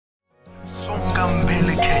Songa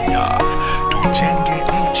mbele Kenya, tujenge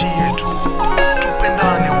nchi yetu,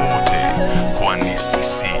 tupendane wote, kwani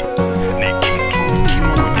sisi ni kitu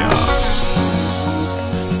kimoja.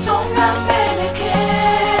 Songa mbele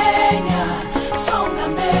Kenya, songa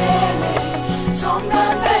mbele Kenya, songa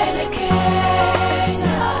mbele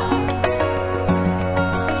Kenya.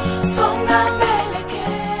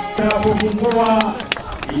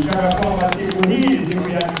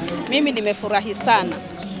 Mimi nimefurahi sana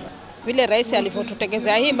vile rais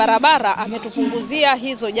alivyotutegezea hii barabara, ametupunguzia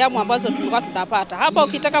hizo jamu ambazo tulikuwa tunapata. Hapa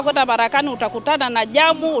ukitaka kwenda Marakani utakutana na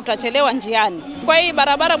jamu, utachelewa njiani. Kwa hii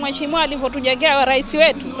barabara mheshimiwa alivyotujengea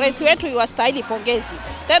rais wetu yuwastahili pongezi.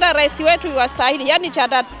 Tena rais wetu yuwastahili, yani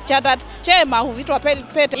chata chema huvitwa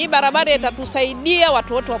pete. Hii barabara itatusaidia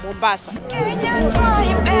watu wote wa Mombasa.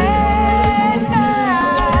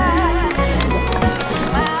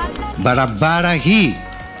 Barabara hii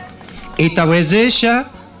itawezesha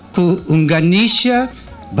kuunganisha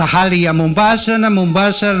bahari ya Mombasa na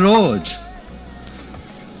Mombasa Road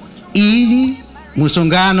ili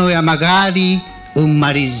msongano ya magari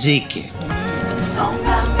umalizike.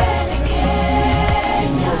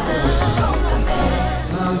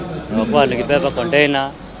 Kwa nikibeba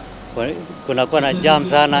container kunakuwa na jam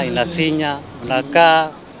sana, inasinya, unakaa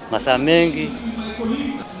masaa mengi,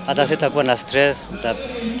 hata sitakuwa na stress,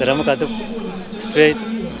 nitateremka tu straight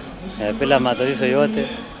bila matatizo yote.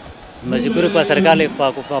 Nimeshukuru kwa serikali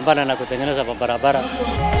kwa kupambana na kutengeneza barabara.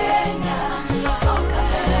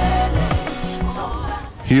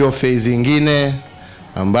 Hiyo phase nyingine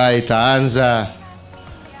ambayo itaanza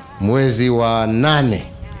mwezi wa 8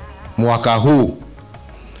 mwaka huu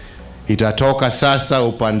itatoka sasa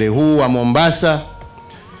upande huu wa Mombasa,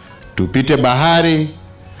 tupite bahari,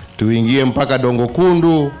 tuingie mpaka Dongo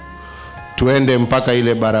Kundu, tuende mpaka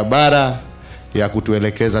ile barabara ya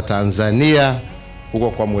kutuelekeza Tanzania huko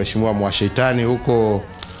kwa mheshimiwa Mwashetani huko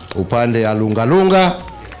upande ya Lungalunga,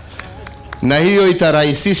 na hiyo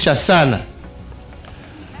itarahisisha sana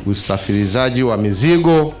usafirizaji wa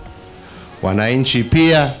mizigo. Wananchi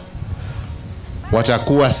pia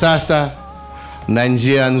watakuwa sasa na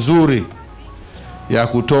njia nzuri ya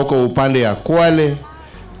kutoka upande ya Kwale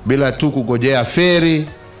bila tu kugojea feri,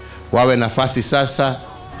 wawe nafasi sasa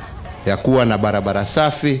ya kuwa na barabara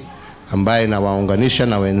safi ambaye na waunganisha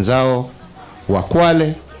na wenzao wa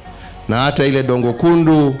Kwale, na hata ile Dongo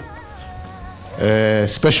Kundu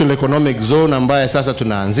special economic zone ambaye sasa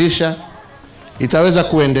tunaanzisha itaweza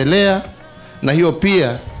kuendelea, na hiyo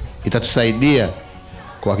pia itatusaidia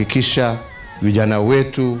kuhakikisha vijana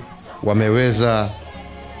wetu wameweza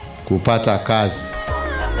kupata kazi.